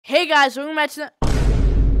Hey guys, welcome back to the...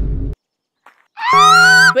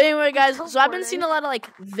 But anyway guys, so I've been seeing a lot of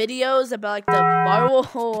like videos about like the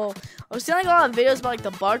I've seen like a lot of videos about like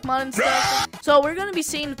the bark mod and stuff. So we're gonna be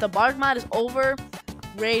seeing if the bark mod is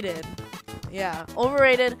overrated. Yeah,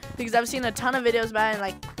 overrated, because I've seen a ton of videos about it and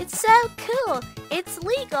like, it's so cool, it's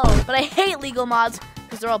legal. But I hate legal mods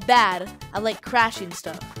because they're all bad. I like crashing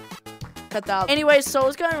stuff. Cut that out. Anyways, so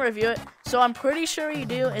let's go ahead and review it. So I'm pretty sure what you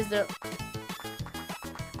do is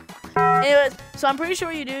Anyways, so I'm pretty sure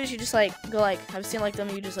what you do is you just like go like, I've seen like them,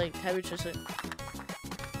 you just like type it just like,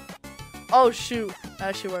 oh shoot, that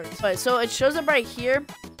actually works. Alright, so it shows up right here,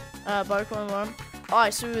 bark mod.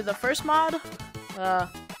 Alright, so the first mod,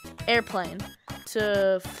 airplane.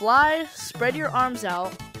 To fly, spread your arms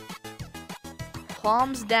out,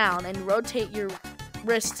 palms down, and rotate your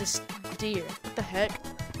wrist to steer. What the heck?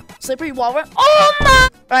 Slippery wall run. Oh my!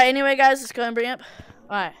 Alright, anyway guys, let's go and bring it up.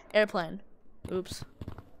 Alright, airplane. Oops.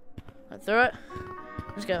 I throw it.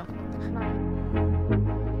 Let's go.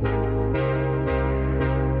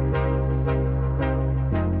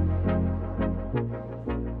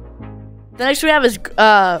 The next we have is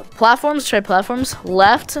platforms. Try platforms.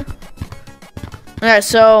 Left. Alright,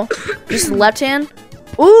 so just left hand.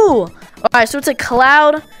 Ooh! Alright, so it's a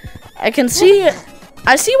cloud. I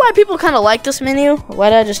see why people kind of like this menu. Why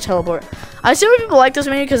did I just teleport? I see why people like this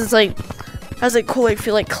menu because it's like, has like cool, like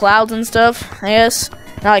feel like clouds and stuff, I guess.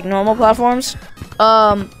 Not like normal platforms.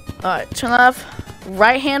 Alright, turn left.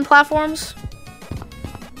 Right hand platforms.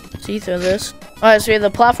 See through this. Alright, so you have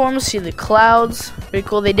the platforms, see the clouds. Pretty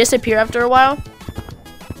cool. They disappear after a while.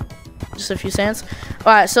 Just a few seconds.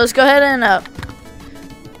 Alright, so let's go ahead and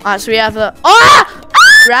alright, so we have the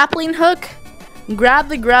grappling hook. Grab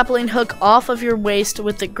the grappling hook off of your waist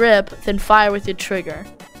with the grip, then fire with your trigger.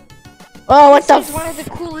 Oh, what the one of the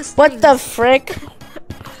coolest what things. the frick?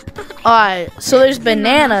 Alright, so there's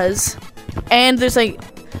bananas, and there's like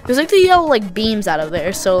the yellow like beams out of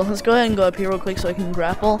there. So let's go ahead and go up here real quick so I can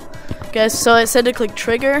grapple. Guys, so it said to click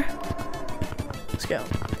trigger. Let's go.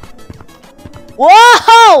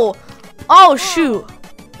 Whoa! Oh shoot!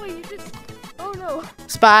 Wait, you just... Oh no.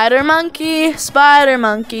 Spider monkey, spider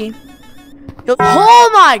monkey. Yo, oh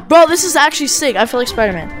my, bro, this is actually sick. I feel like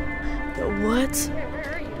Spider-Man. Yo, what?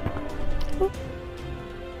 Where are you?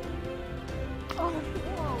 Oh,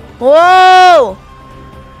 Whoa!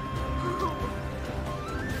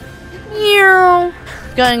 Meow.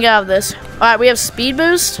 Go ahead and get out of this. Alright, we have speed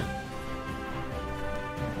boost.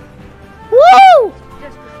 Woo!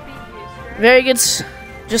 just the speed boost, right? Very good,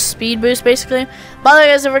 just speed boost basically. By the way,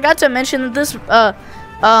 guys, I forgot to mention that this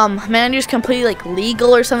menu is completely like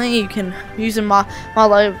legal or something. You can use in mod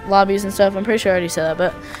lobbies and stuff. I'm pretty sure I already said that,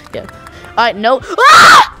 but yeah. Alright, no.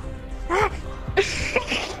 Ah!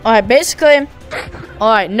 Alright, basically.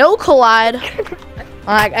 Alright, no collide.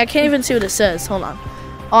 I can't even see what it says. Hold on.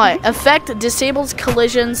 Alright, effect disables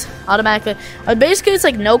collisions automatically. Basically, it's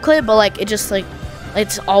like no clip, but like it just like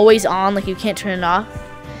it's always on. Like you can't turn it off.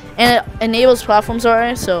 And it enables platforms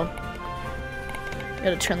already, so you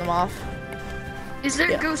gotta turn them off. Is there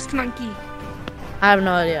Yeah. a ghost monkey? I have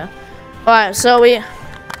no idea. Alright, so we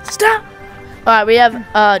stop. Alright, we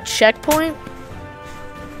have checkpoint.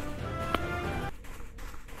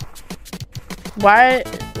 Why?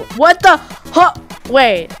 What the? Huh?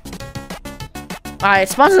 Wait. Alright, it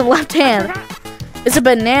spawns in the left hand. It's a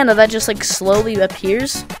banana that just like slowly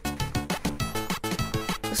appears.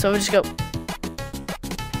 So we just go.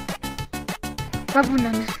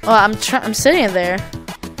 Oh, I'm sitting there.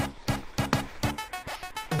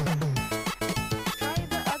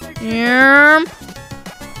 Yeah.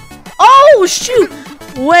 Oh shoot!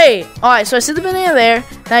 Wait. Alright, so I see the banana there,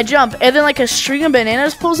 and I jump, and then like a string of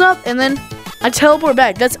bananas pulls up, and then I teleport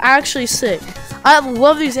back. That's actually sick. I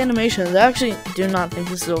love these animations. I actually do not think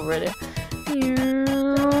this is overrated. So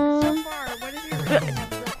far, what is your rating of the...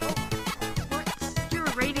 what's your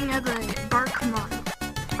rating of the bark mod?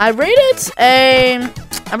 I rated an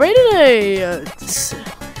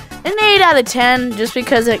 8 out of 10 just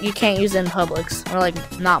because you can't use it in Publix or like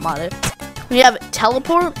not modded. We have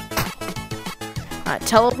teleport. Alright,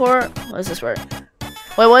 teleport. What does this word?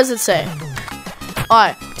 Wait, what does it say?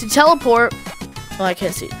 Alright, to teleport. Oh, I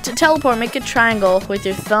can't see. To teleport, make a triangle with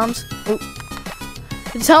your thumbs. Ooh.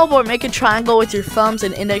 To teleport, make a triangle with your thumbs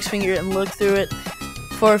and index finger and look through it.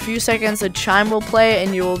 For a few seconds, a chime will play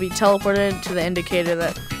and you will be teleported to the indicator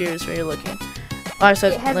that appears where you're looking. Alright, so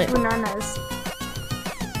It has bananas.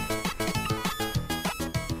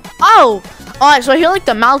 Oh! Alright, so I hear like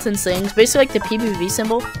the mountain things, basically like the PvP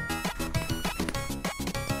symbol.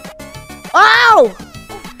 Oh!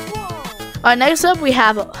 Alright, next up we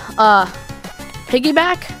have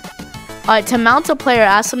piggyback. Alright, to mount a player,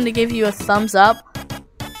 ask them to give you a thumbs up.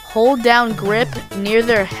 Hold down grip near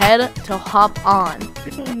their head to hop on.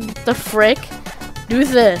 The frick? Do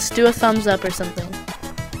this. Do a thumbs up or something.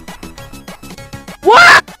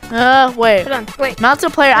 What? Wait. Hold on, wait. Mount a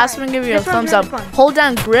player, ask them to give you a This one's thumbs up. really fun. Hold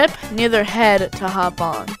down grip near their head to hop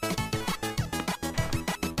on.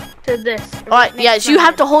 To this. Alright, yeah, so you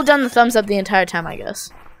have to hold down the thumbs up the entire time, I guess.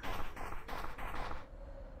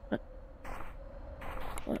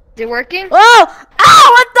 Is it working? Oh!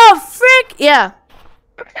 Ow! What the frick? Yeah.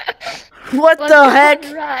 What Let's the go heck?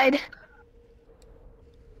 on a ride.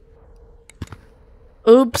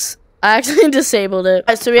 Oops. I actually disabled it.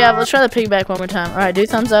 Alright, so let's try the piggyback one more time. Alright, do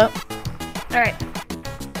thumbs up. Alright.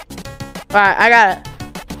 Alright, I got it.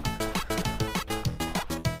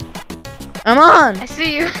 I'm on. I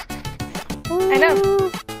see you. I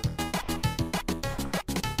know.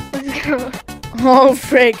 Let's go. Oh,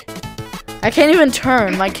 frick. I can't even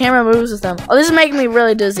turn. My camera moves with them. Oh, this is making me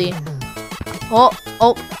really dizzy. Oh,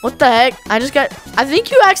 what the heck? I think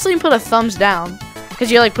you actually put a thumbs down. Because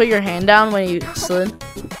you, like, put your hand down when you slid.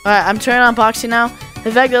 Alright, I'm turning on boxing now.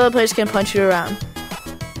 In fact, the other players can punch you around.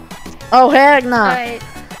 Oh, heck nah. Alright.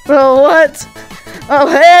 Bro, what? Oh,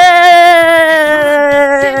 Stand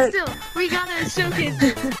heck! still. We gotta showcase.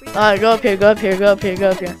 Alright, go up here, go up here, go up here, go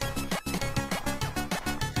up here.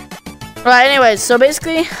 Alright, anyways, so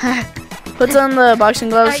basically, puts on the boxing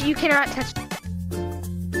gloves. You cannot touch.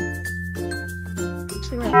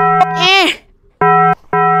 Eh.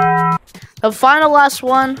 The final last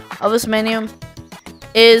one of this menu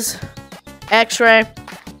is X-ray.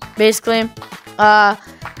 Basically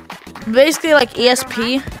like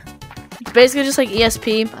ESP. Basically just like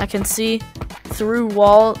ESP. I can see through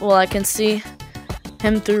walls. Well, I can see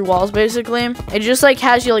him through walls. Basically, it just like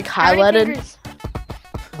has you like highlighted.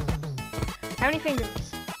 How many fingers?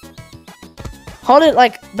 Hold it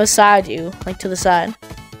like beside you, like to the side.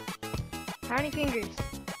 How many fingers?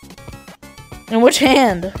 In which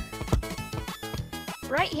hand?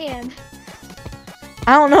 Right hand.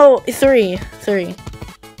 I don't know. Three.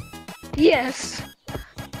 Yes.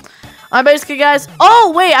 Alright, basically, guys.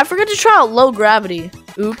 Oh, wait. I forgot to try out low gravity.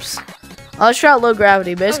 Oops. Let's try out low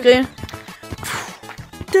gravity, basically.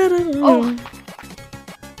 Oh.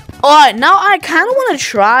 Alright, now I kind of want to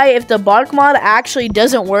try if the bark mod actually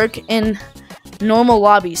doesn't work in normal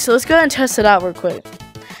lobbies. So let's go ahead and test it out real quick.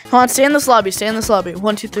 Hold on, stay in this lobby.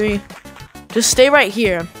 1, 2, 3. Just stay right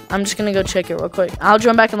here. I'm just going to go check it real quick. I'll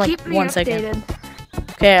join back in like Keep me 1 second.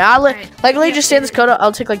 updated. Okay, I'll Alright, like literally keep just stay in this updated. code.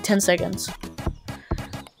 I'll take like 10 seconds.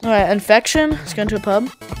 Alright, infection. Let's go into a pub.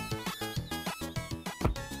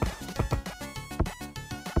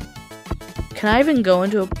 Can I even go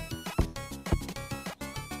into a...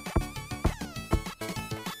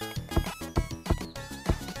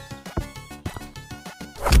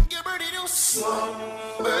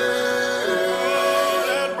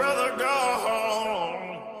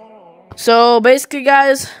 So basically,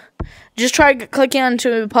 guys, just try clicking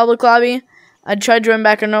onto a public lobby. I tried joining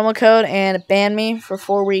back a normal code and it banned me for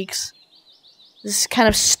 4 weeks. This is kind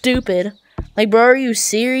of stupid. Like, bro, are you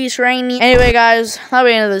serious right now? Anyway, guys, that'll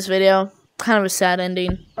be the end of this video. Kind of a sad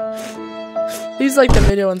ending. Please like the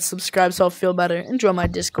video and subscribe so I'll feel better. And join my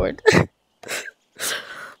Discord.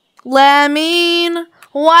 Lamine,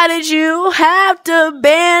 why did you have to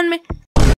ban me?